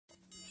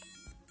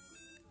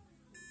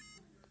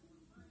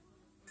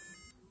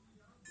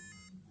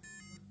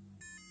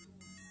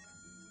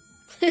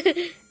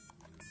He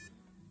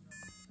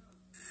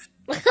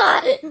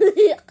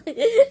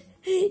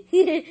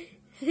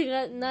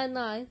got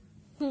 9-9.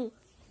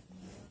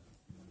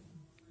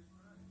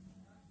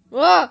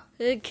 Whoa!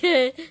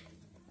 Okay.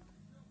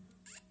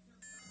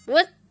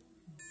 What?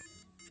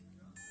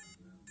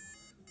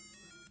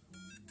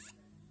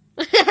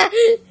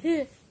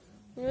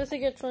 Unless I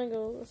get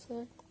triangle, let's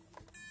say.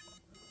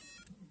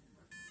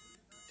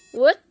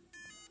 What?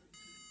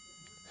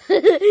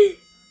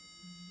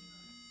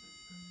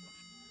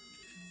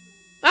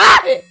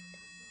 Ah!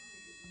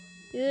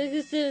 You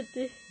can see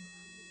it.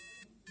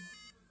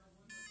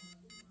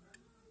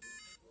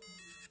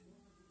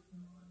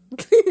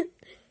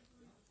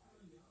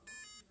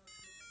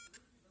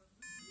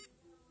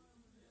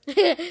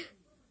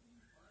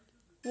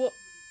 Whoa!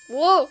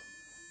 Whoa!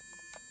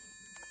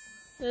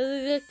 That's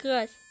a good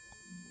crush.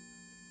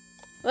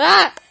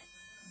 Ah!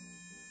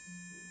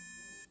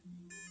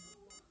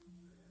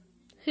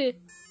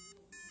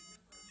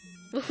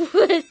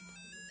 What?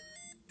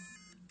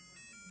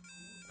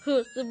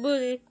 Who's the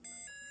bully?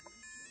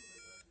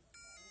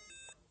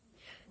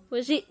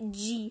 Was it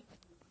G?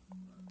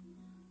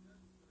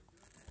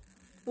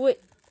 Wait.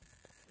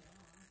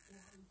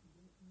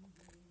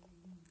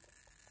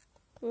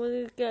 What is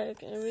this guy?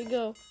 Okay, here we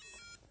go.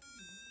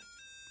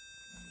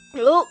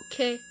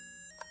 Okay.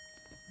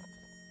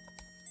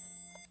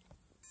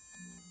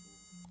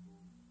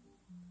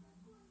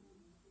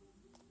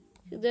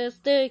 The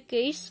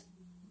staircase.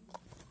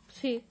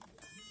 See.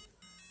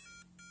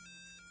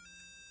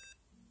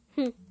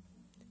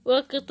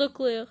 Welcome to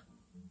clear.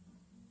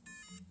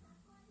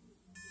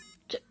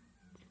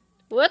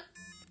 What?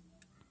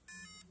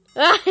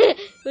 Ah,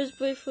 where's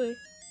boyfriend?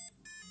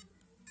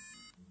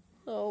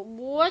 Oh,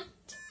 what?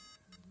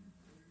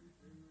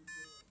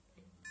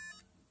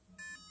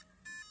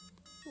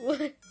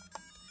 What?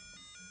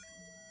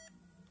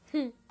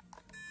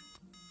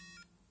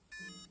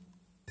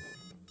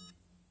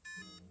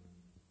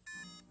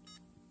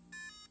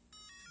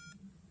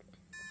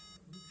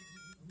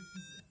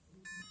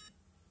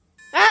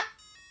 Ah!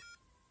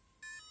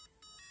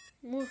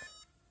 What?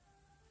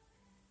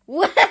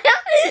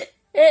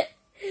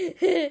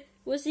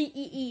 What's the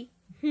EE?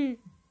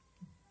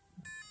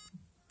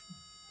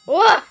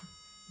 Oh!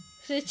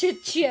 Such a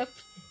chip.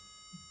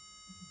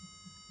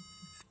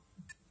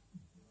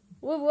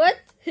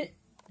 What?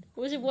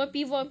 Was it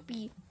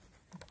 1P?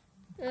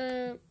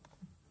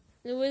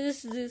 What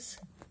is this?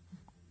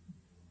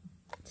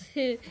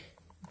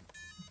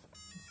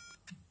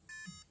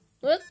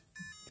 What?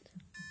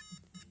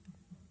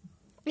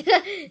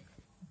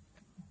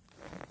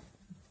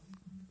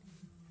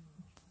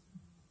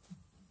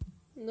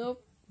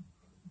 Nope.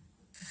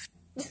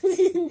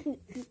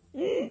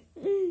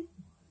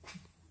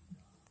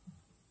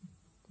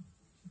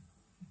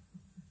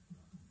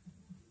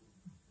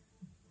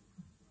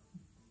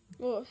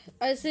 Oh,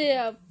 I see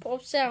a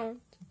pop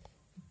sound.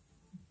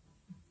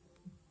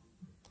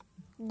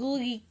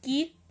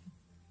 Gleeky.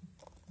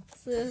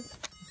 So,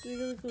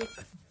 look.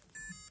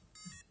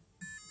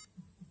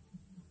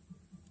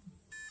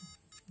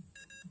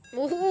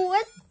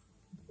 What?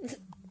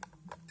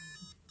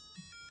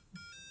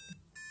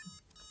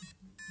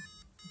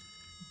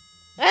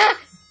 Ah!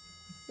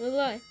 No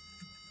lie.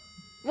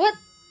 What?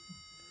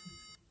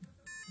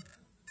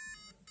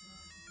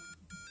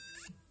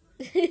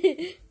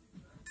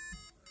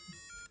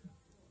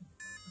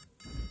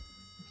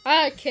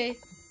 Ah, okay.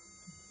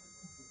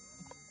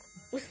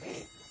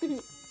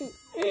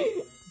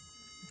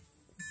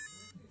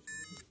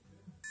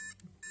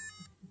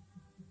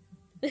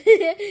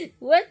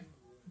 What?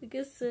 I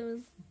guess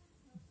 7.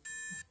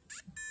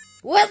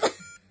 What?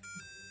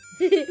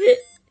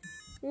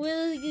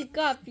 Where did you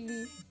copy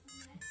me?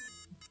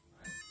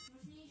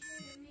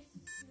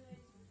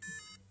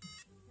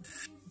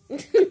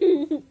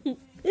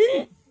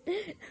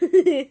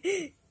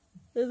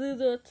 Let's do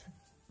that.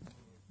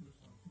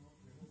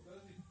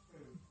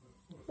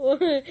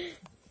 What?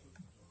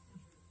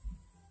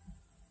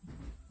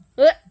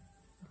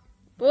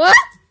 What?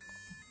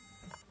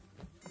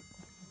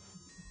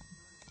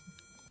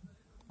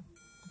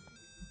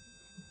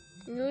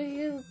 No,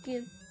 you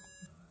can.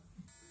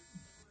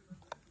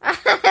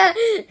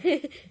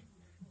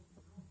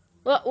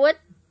 What?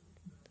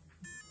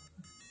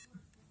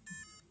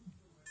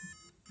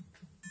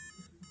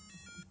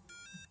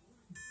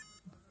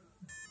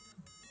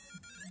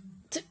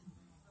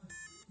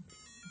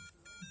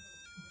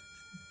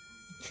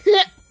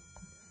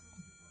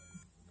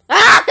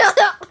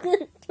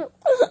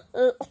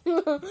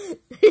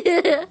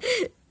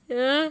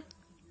 Yeah.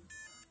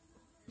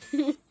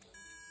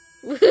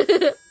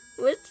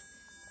 What?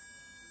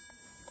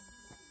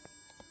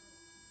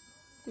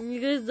 You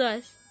guys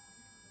die.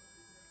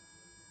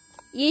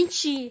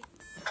 Inchi.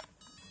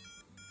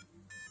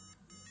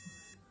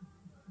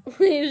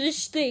 Here's a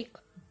steak.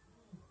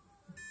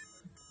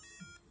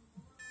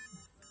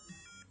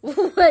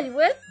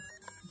 What?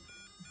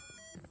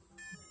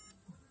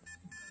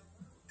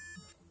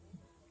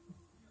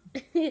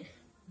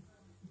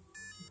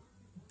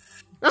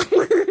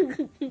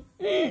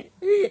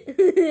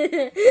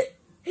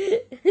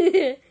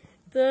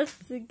 That's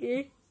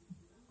okay.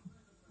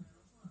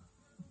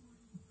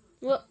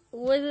 What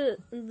is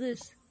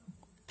this?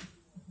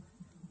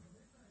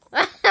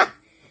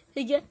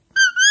 Again.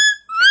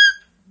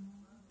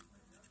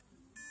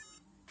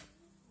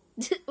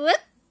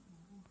 What?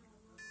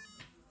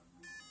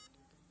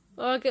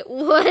 Okay,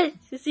 what?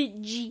 Is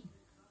it G?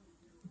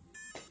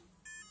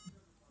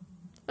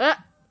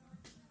 Ah!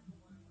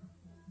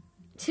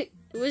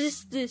 What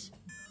is this?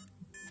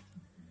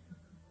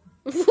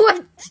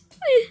 What?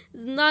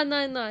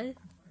 999.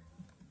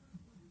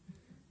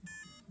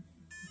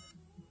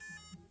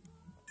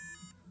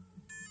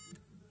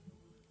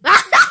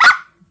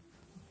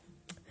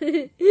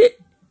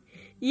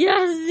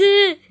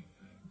 Yes!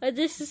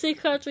 This is a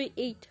country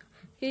 8.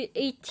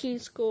 18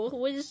 score.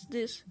 What is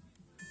this?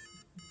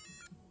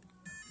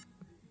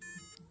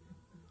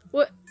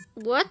 What?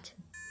 What?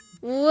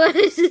 What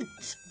is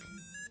it?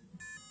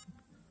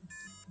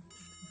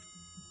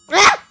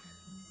 Ah!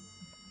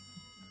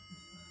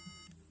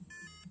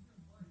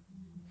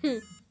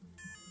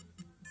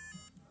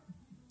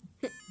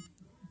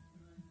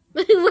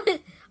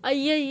 What?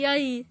 Ay, ay,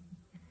 ay.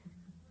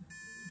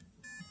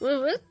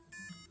 What? What?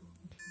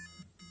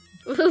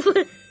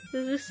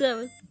 This is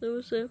 7.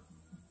 Number 7.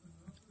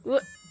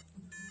 What?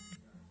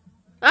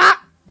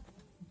 Ah!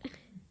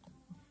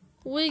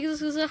 What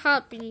is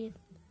happening?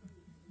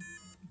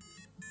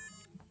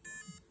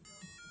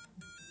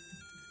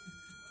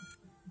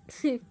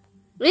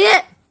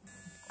 Yeah!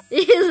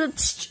 It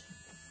isn't.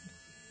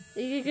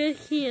 You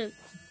can't.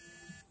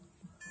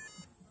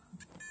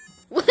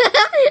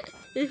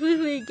 It's with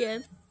me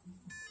again.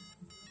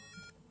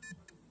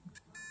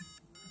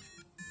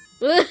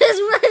 What is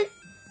right?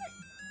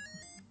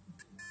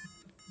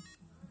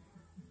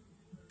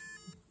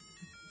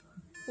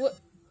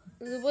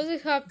 What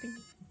is happening?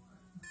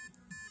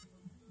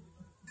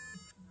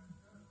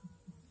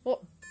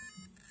 Oh.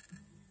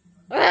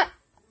 Ah!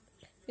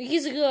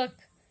 He's a rock.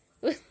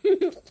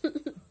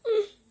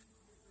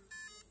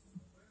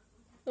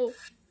 Oh.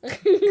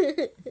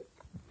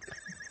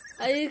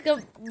 I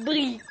can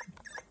breathe.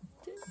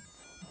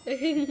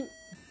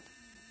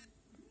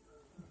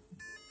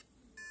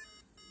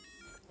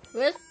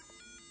 What?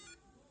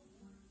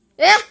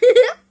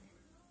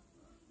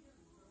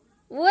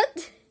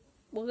 What?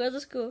 Well,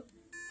 let's go.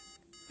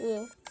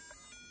 Whoa.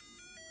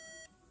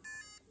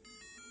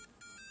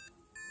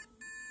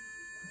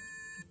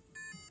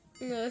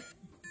 No.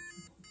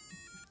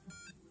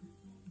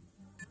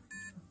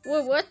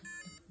 What?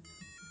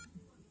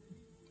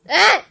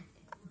 Ah!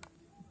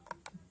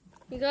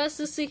 You guys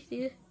to see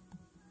here.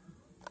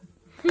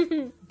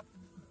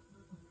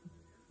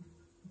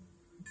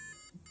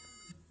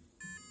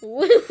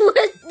 What?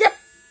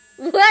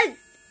 What?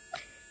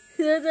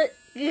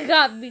 You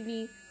got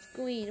me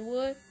screen.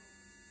 What?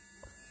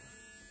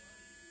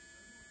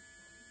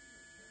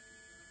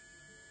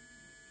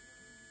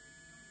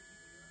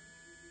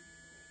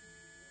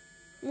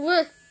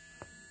 What?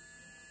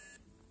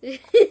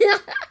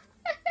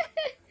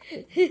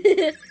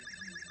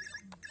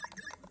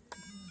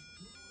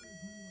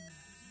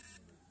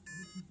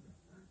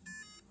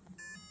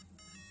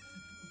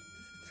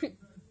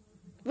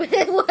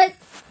 What?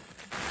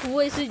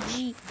 What is a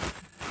G?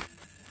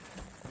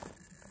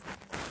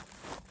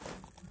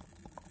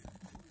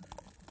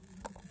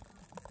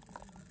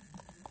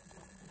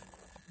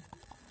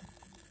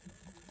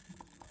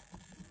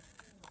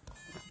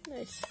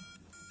 Nice.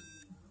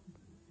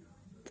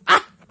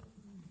 Ah!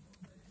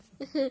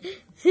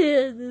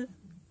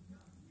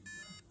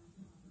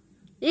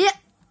 Yeah.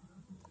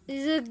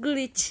 It's a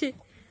glitch.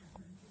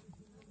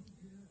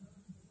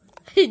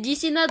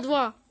 D'ici na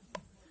 2.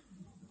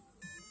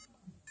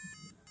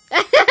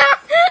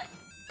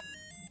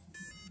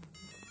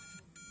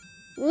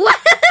 What?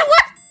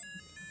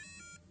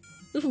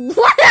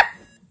 What?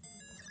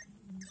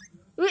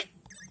 Wait.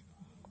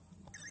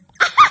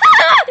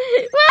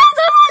 What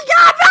the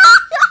fuck?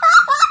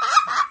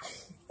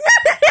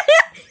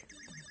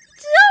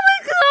 Oh my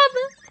god!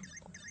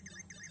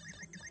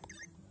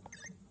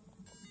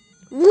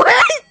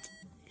 What?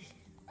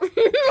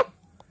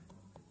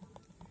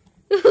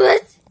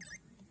 What?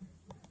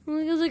 Oh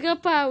my god, I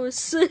got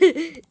powers.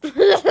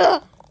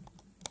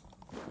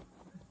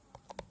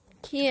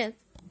 Can't.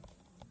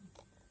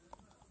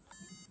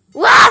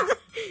 What?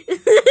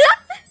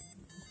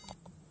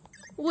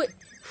 What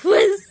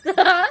is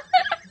that?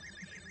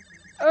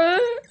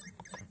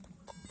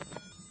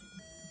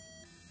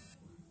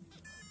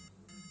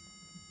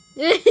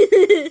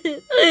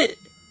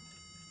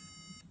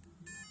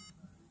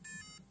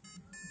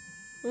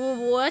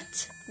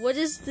 What? What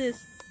is this?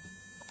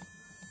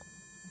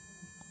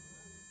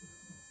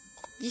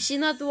 D'ici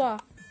na 3.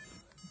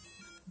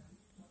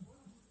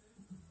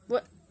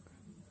 What?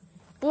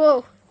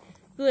 Whoa.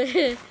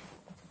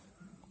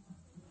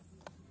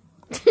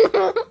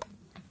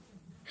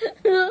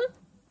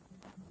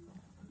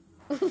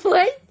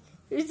 What?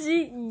 Is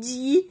it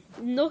G?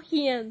 No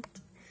hand.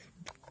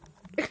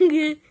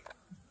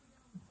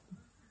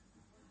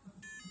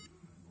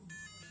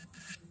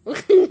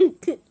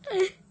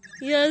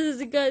 Yeah, this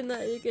is a good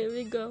night. Okay,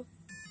 we go.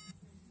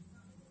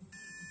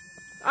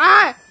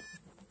 Ah!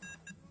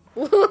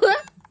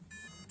 What?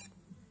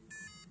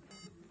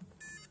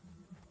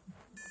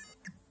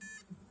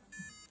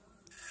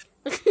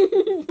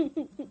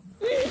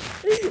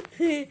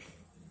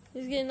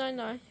 He's getting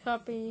 99.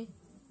 Happy.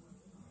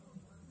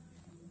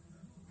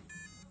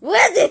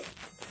 What is it?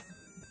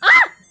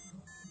 Ah!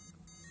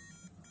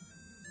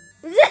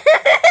 You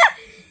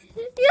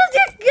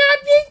just got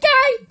me,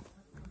 guy.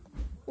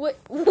 What?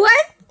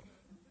 What?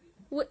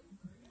 What?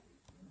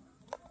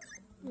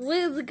 What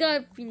is the guy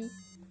feeling?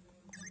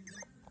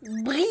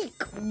 Brick.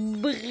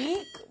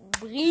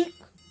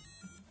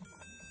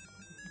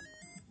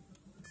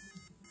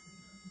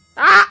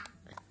 Ah!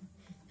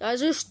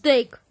 That's a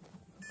steak.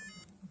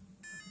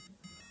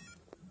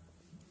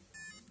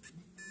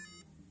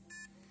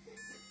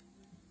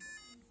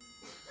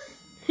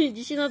 Did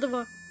you see another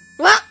one?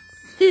 What?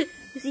 You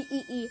see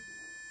EE.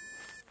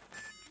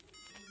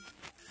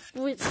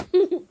 Wait.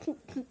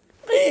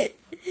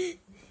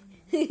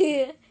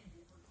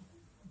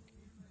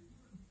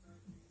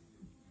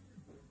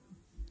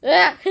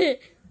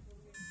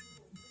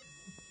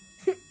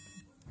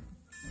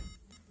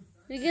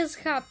 What is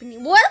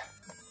happening? What?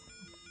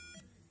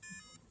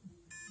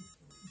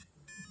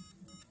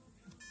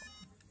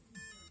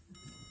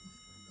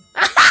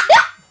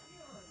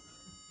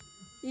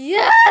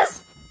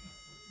 Yes!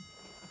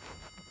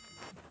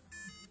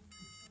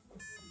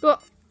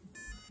 Oh.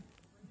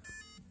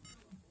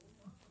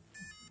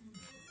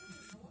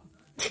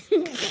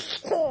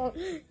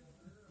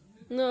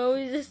 No,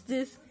 it's just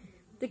this.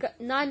 They got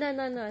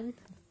 9.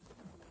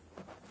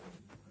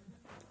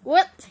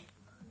 What?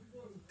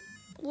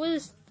 What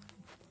is?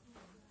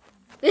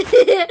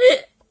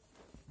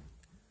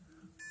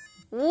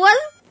 What?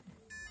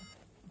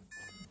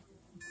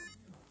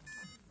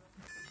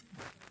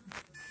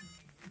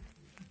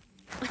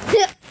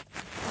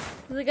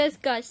 The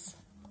guys.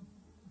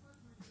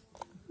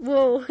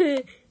 Whoa.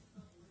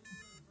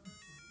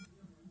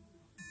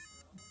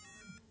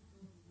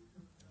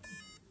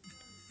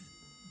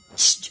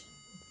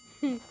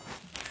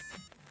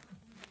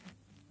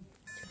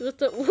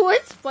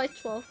 What? By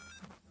 12.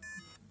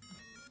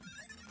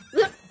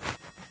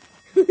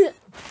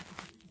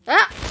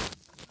 Ah!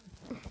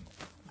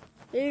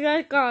 You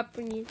got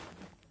company.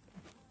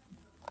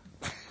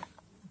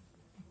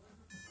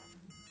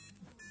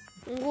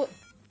 What?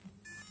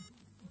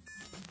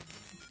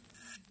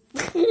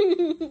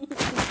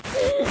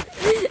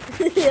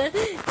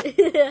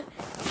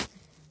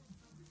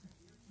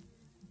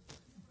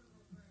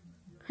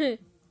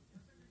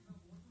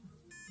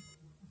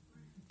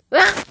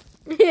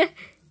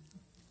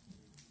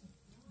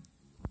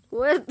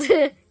 What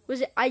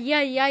was it?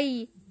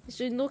 Ai.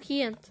 Isso no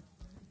quente.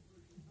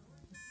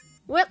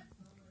 What?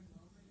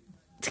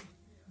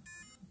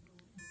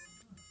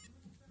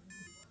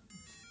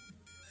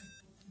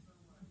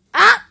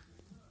 Ah!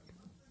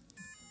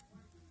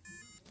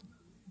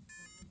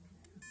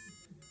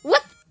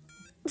 What?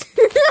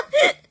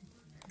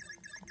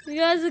 You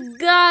guys are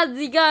gods,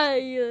 you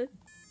guys.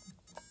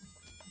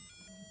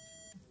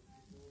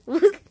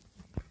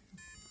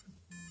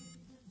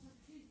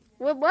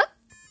 What?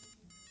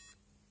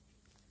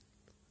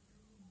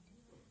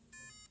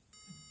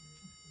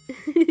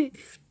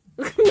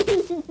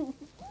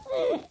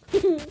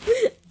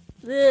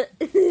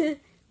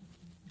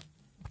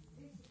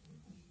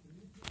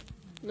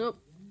 Nope.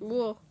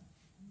 Whoa.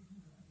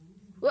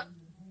 What?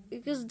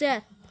 Because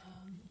death.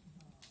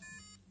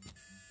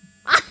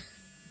 Ah!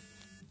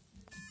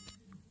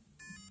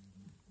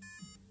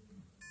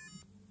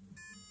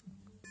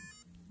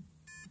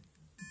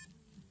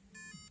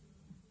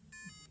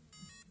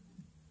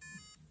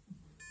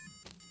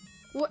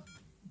 What?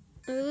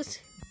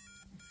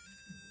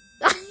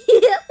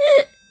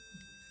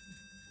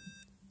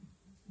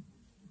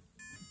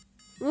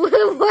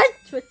 What?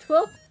 For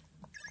 12?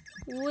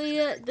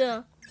 Where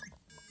the?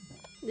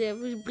 There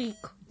was brick.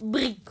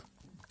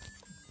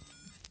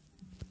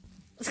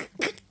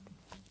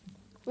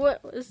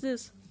 What is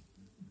this?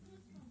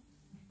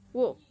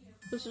 Whoa,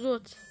 what's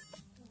what?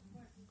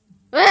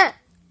 Ah!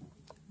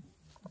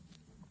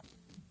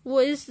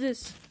 What is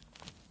this?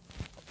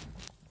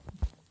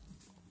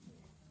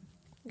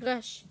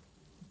 Gosh.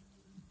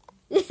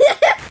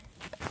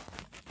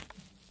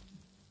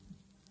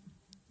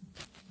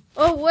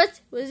 Oh,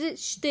 what? Was it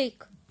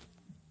steak?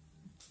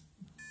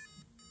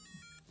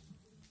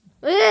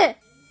 Eh!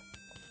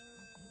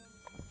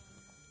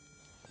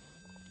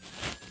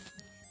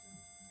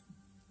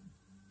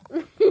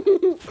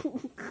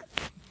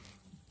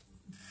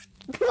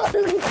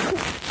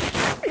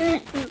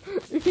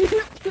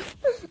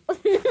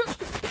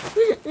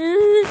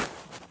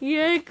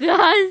 Yeah,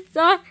 guys.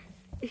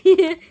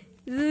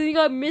 You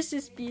got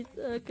Mrs. Speed.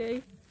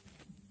 Okay.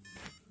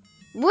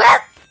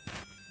 What?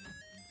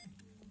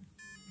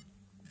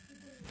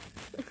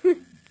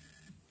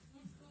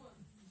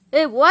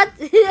 Hey, what?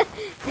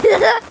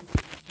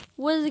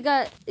 What has it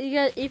got? You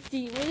got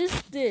 50. What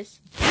is this?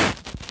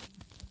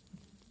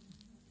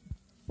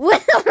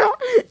 What?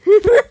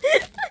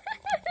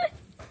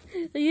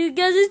 You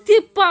guys are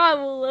too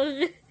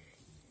powerful.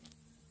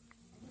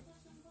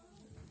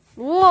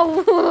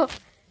 Whoa, whoa.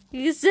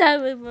 You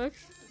 $7.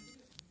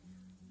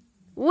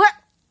 What?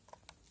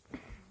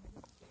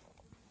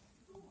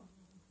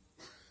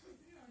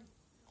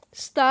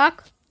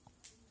 Stock.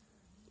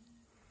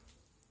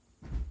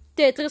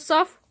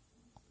 Tetrisaf.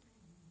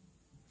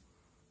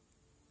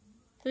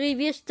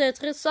 Revies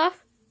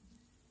Tetrisaf.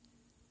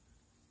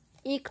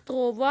 Ik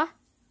trova.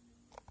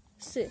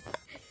 Se.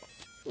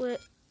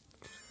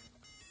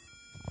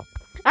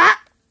 Ah!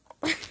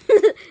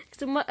 Ik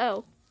doe maar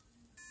L.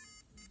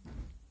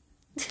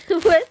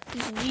 What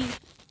is G?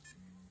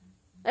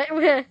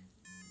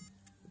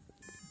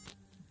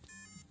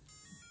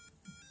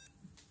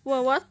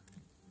 What?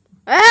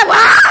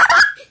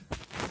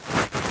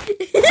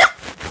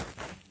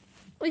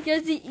 I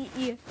can't see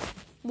E.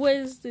 What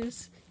is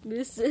this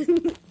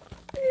missing?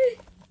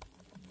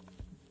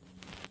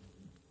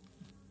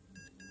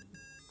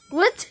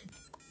 What?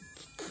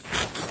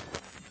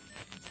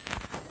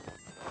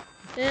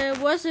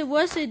 Was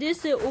it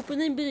this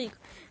open brick?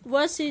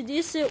 Was it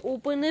this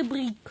open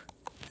brick?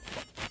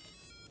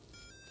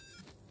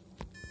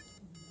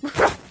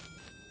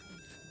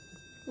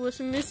 What's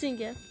missing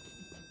here?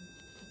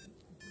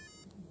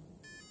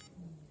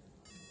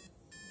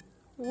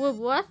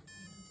 What?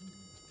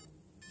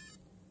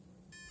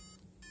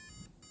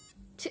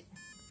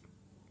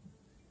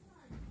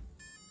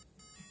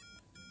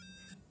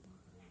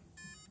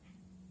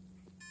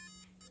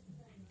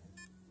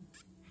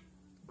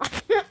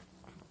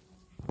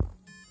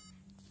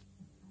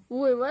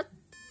 Wait, what?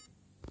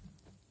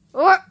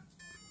 What?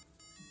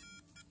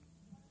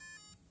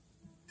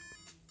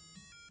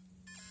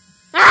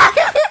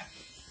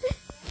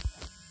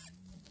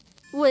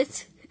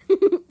 What?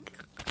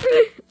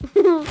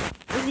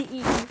 What's he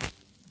eating?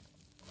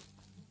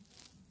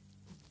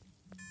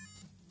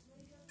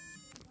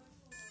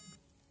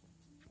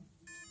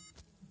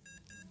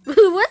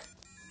 What?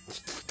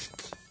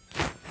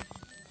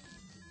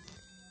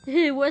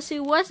 Was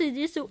it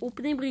this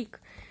opening brick?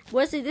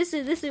 Was it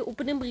this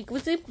opening brick?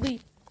 Was it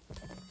brick?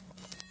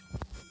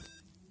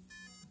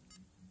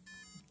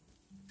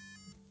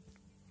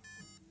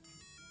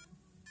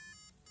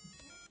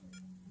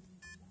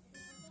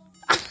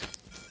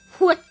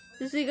 What?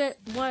 This thing got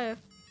wire.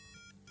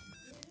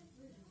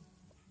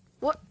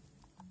 What?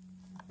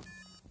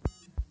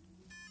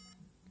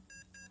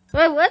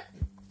 Wait, what?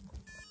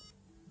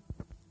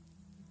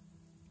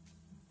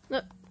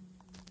 No.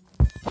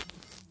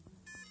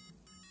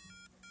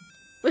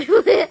 Wait.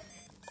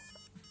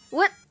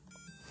 What?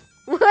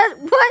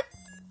 What?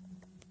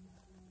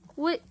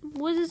 Wait,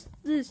 what is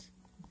this?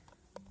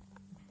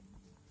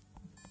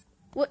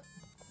 What?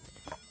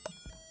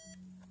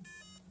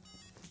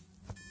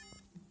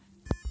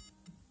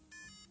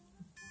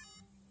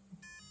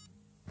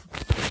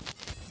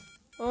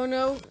 Oh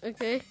no,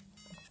 okay.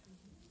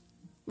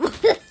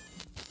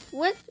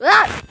 What?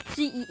 Ah!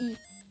 CEE.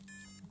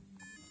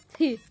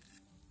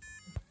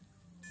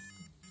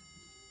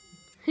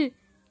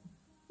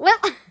 Well,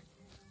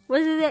 wat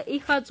is dat?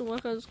 Ik ga het zo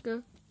gaan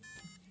zoeken.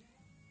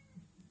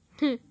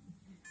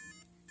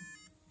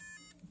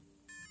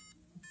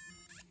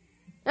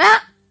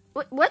 Ah!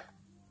 What? What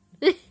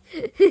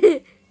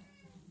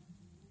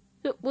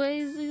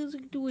is this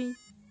doing?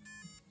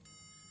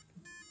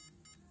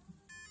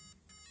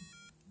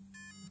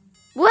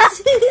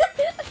 What?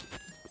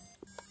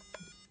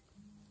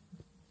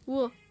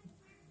 Whoa.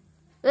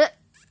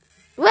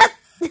 What?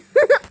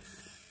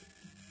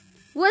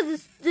 What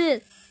is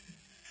this?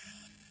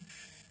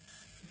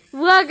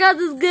 Well, I got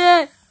this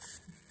guy.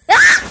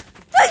 Ah!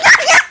 I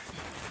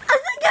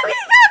think I got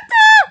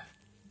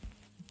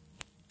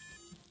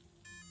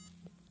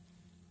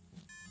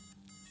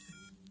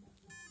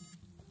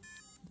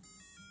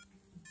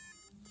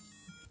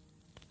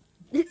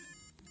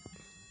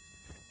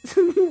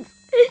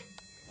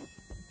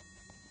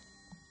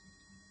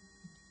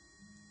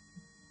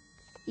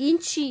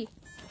Inchy.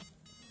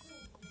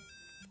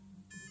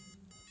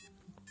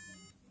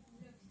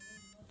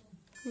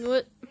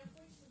 What?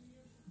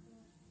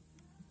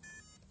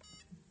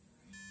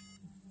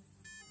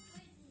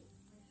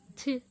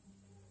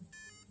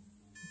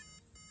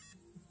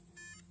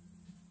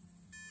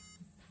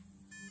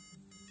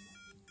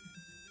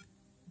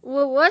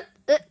 What?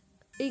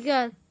 You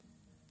got?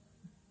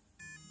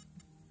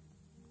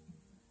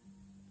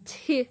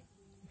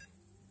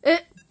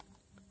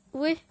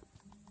 Wait.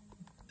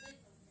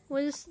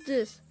 What is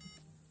this?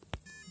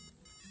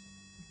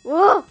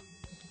 Whoa!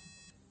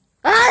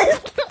 Ah!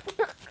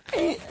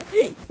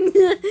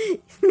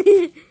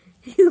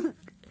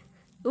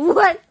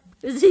 What?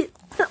 Is it?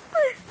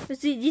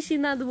 D'ici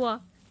na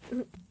droit.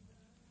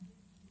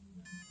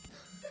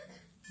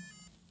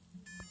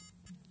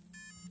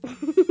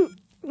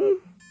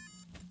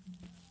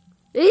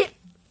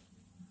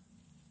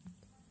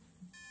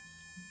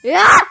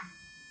 Yeah!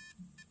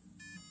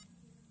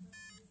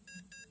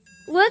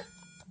 What?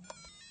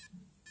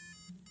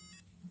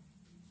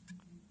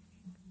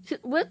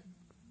 What?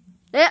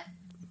 Yeah.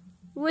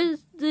 What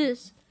is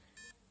this?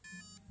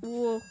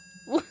 Whoa.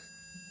 What?